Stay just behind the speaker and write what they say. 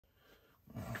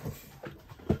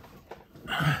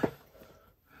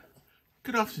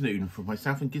Good afternoon from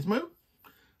myself and Gizmo,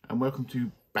 and welcome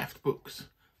to Baft Books.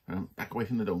 Back away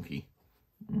from the donkey.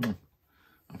 I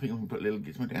think I'm going to put little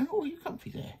Gizmo down. Oh, you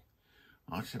comfy there.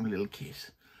 I'll just have a little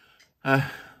kiss.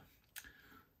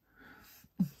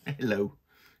 Hello.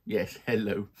 Yes,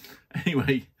 hello.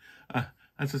 Anyway,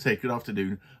 as I said, good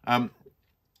afternoon. I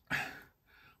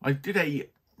did a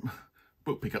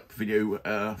book pickup video,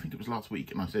 I think it was last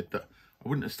week, and I said that I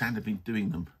wouldn't have stand been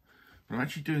doing them. But I'm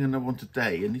actually doing another one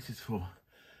today, and this is for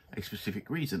a specific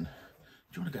reason.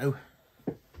 Do you want to go?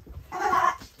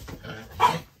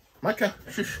 Micah,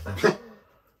 shush.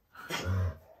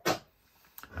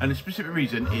 And the specific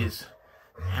reason is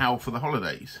Hal for the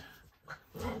holidays.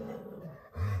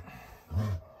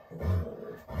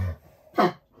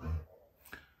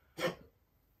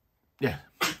 Yeah,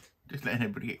 just letting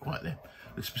everybody get quiet there.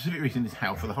 The specific reason is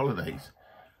Hal for the holidays.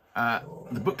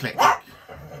 The bookclectic.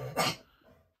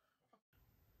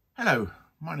 Hello,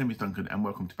 my name is Duncan and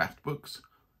welcome to Baft Books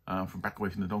from Back Away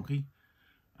from the Donkey.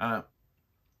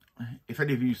 If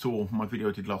any of you saw my video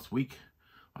I did last week,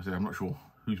 I said I'm not sure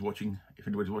who's watching. If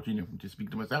anybody's watching, I'm just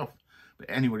speaking to myself. But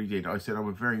anybody did, I said I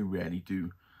would very rarely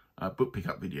do book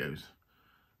pickup videos.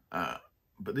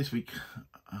 But this week,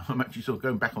 I'm actually sort of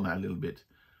going back on that a little bit.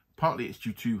 Partly it's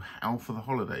due to Hal for the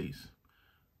Holidays,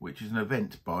 which is an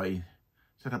event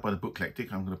set up by the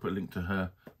Bookclectic. I'm going to put a link to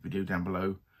her video down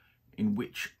below, in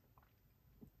which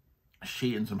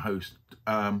she and some hosts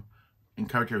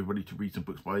encourage everybody to read some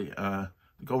books by the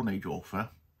Golden Age author,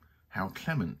 Hal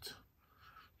Clement.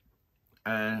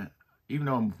 Even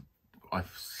though I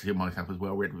see myself as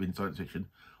well read within science fiction,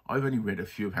 I've only read a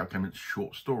few of Hal Clement's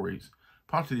short stories.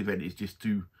 Part of the event is just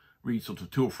to read sort of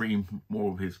 2 or 3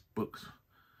 more of his books.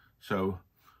 So,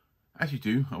 as you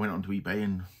do, I went onto eBay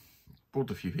and bought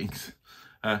a few things.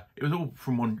 It was all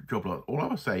from one job lot. All I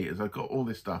will say is I got all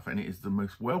this stuff, and it is the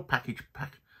most well-packaged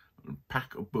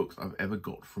pack of books I've ever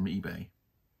got from eBay.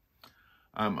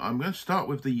 I'm going to start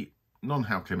with the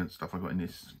non-Hal Clement stuff I got in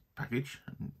this package,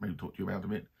 and maybe talk to you about a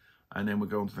bit, and then we'll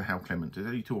go on to the Hal Clement. There's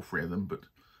only 2 or 3 of them, but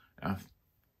I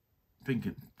think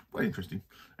it's quite interesting.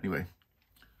 Anyway,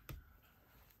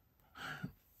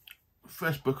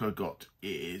 first book I got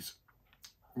is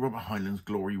Robert Heinlein's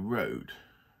Glory Road.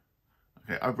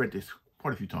 Okay, I've read this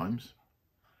quite a few times,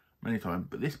 many times,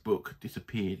 but this book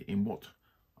disappeared in what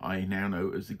I now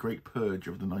know as the Great Purge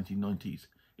of the 1990s.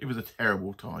 It was a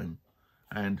terrible time,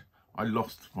 and I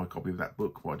lost my copy of that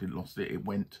book. Well, I didn't lost it, it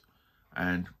went,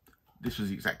 and this was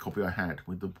the exact copy I had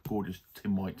with the gorgeous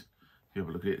Tim White, if you have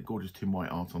a look at it, the gorgeous Tim White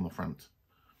art on the front.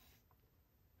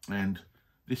 And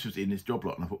this was in this job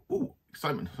lot, and I thought, oh,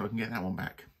 excitement, so I can get that one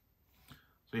back.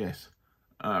 So yes,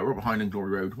 Robert Heinlein,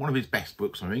 Glory Road, one of his best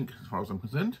books, I think, as far as I'm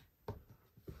concerned.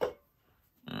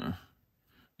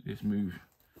 Just move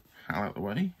Hal out the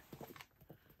way.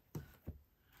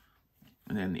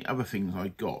 And then the other things I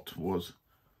got was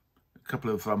a couple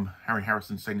of Harry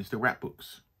Harrison Stainless Steel Wrap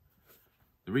books.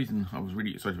 The reason I was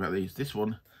really excited about these, this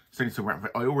one, Stainless Steel Wrap,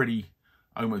 I already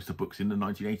own most of the books in the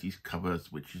 1980s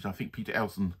covers, which is, I think, Peter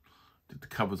Elson did the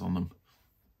covers on them.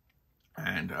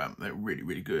 And they're really,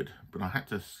 really good. But I had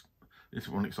to, this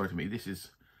one excited me. This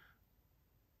is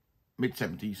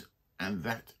mid-70s, and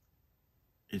that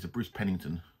is a Bruce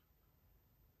Pennington.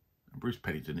 And Bruce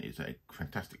Pennington is a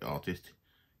fantastic artist.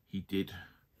 He did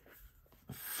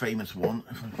a famous one,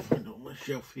 if I can find it on my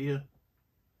shelf here,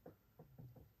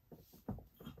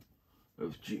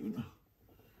 of June.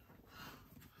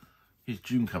 His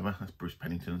June cover, that's Bruce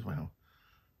Pennington as well.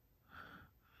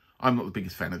 I'm not the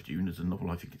biggest fan of June as a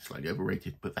novel. I think it's slightly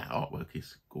overrated, but that artwork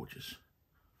is gorgeous.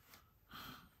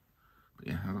 But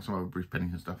yeah, I've got some other Bruce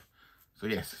Pennington stuff. So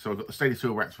yes, so I've got the Stainless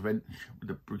Steel Rats Revenge with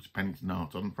the Bruce Pennington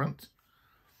art on the front.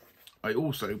 I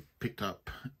also picked up,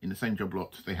 in the same job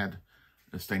lot, they had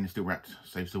a Stainless Steel Rat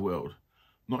Saves the World.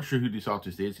 Not sure who this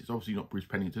artist is. It's obviously not Bruce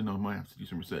Pennington. I might have to do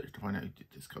some research to find out who did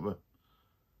this cover.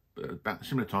 But about a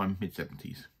similar time,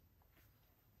 mid-70s.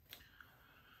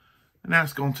 And now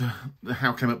it's gone to the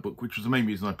Hal Clement book, which was the main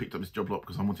reason I picked up this job lot,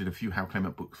 because I wanted a few Hal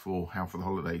Clement books for Hal for the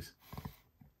Holidays.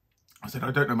 I said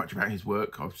I don't know much about his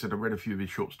work. I've said I read a few of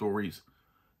his short stories.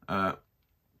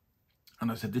 And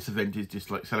I said this event is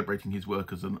just like celebrating his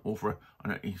work as an author. I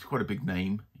know he's quite a big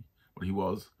name, what he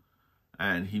was.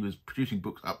 And he was producing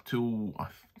books up till, I'm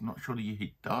not sure the year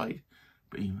he died,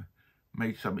 but he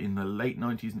made some in the late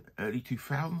 90s and early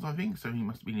 2000s, I think. So he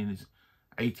must have been in his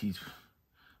 80s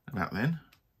about then.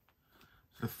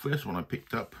 So the first one I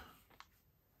picked up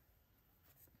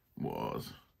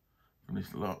was, from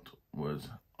this lot, was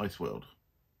Ice World.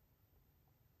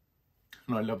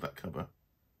 And I love that cover.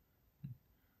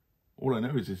 All I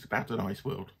know is it's about an ice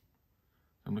world.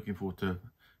 I'm looking forward to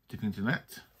dipping into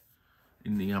that.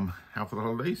 in the Hal for the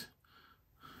Holidays.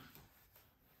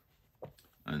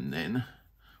 And then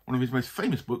one of his most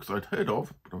famous books I'd heard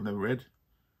of, but I've never read,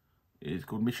 is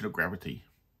called Mission of Gravity.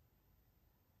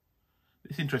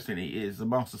 This, interestingly, is the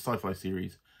Master Sci-Fi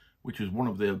series, which was one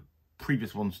of the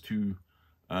previous ones to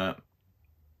Science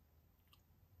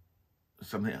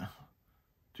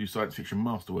Fiction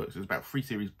Masterworks. There's about 3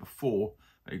 series before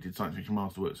they did Science Fiction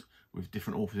Masterworks with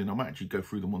different authors in. I might actually go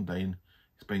through them one day and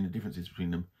explain the differences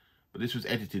between them. But this was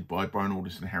edited by Brian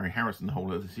Aldiss and Harry Harrison, the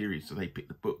whole of the series, so they picked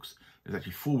the books. There's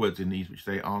actually forewords in these, which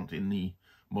they aren't in the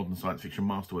modern Science Fiction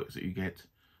Masterworks that you get.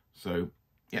 So,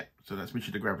 yeah, so that's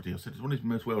Mission to Gravity. I said it's one of his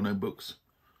most well-known books.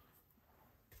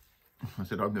 I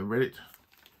said I've never read it.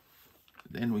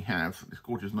 Then we have this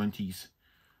gorgeous 90s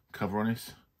cover on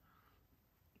this.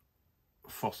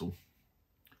 Fossil.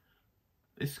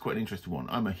 This is quite an interesting one.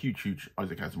 I'm a huge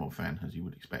Isaac Asimov fan, as you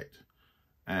would expect.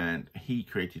 And he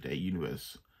created a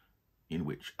universe in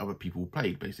which other people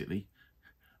played, basically.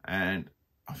 And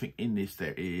I think in this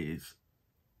there is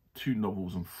 2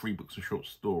 novels and 3 books of short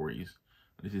stories.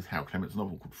 This is Hal Clement's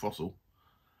novel called Fossil.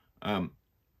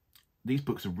 These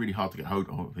books are really hard to get hold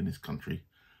of in this country.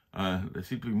 They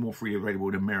seem to be more freely available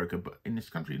in America, but in this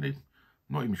country, I'm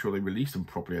not even sure they release them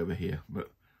properly over here. But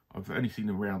I've only seen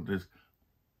them around. There's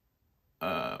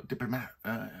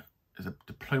there's a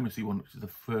diplomacy one, which is the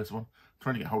first one. I'm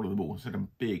trying to get hold of them all. I said I'm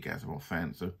a big Asimov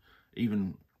fan, so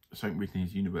even something written in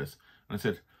his universe. And I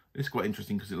said this is quite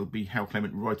interesting because it'll be Hal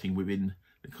Clement writing within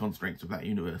the constraints of that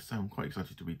universe. So I'm quite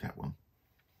excited to read that one.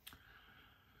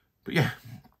 But yeah,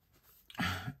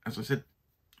 as I said,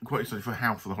 I'm quite excited for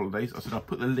Hal for the Holidays. I said I'll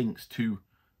put the links to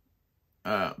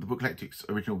the Booklectic's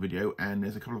original video, and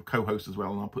there's a couple of co-hosts as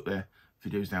well, and I'll put their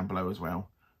videos down below as well,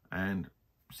 and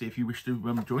see if you wish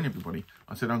to join everybody.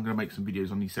 I said I'm going to make some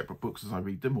videos on these separate books as I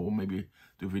read them, or maybe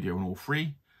do a video on all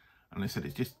 3. And I said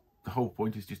it's just, the whole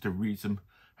point is just to read some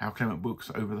Hal Clement books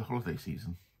over the holiday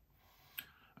season.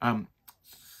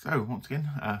 So once again,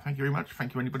 thank you very much.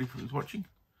 Thank you anybody who's watching.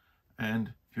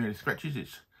 And if you made any scratches,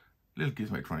 it's little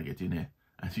gizmo trying to get in here.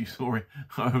 As you saw it,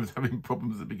 I was having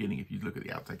problems at the beginning if you look at the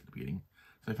outtake at the beginning.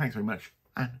 So thanks very much,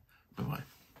 and bye-bye.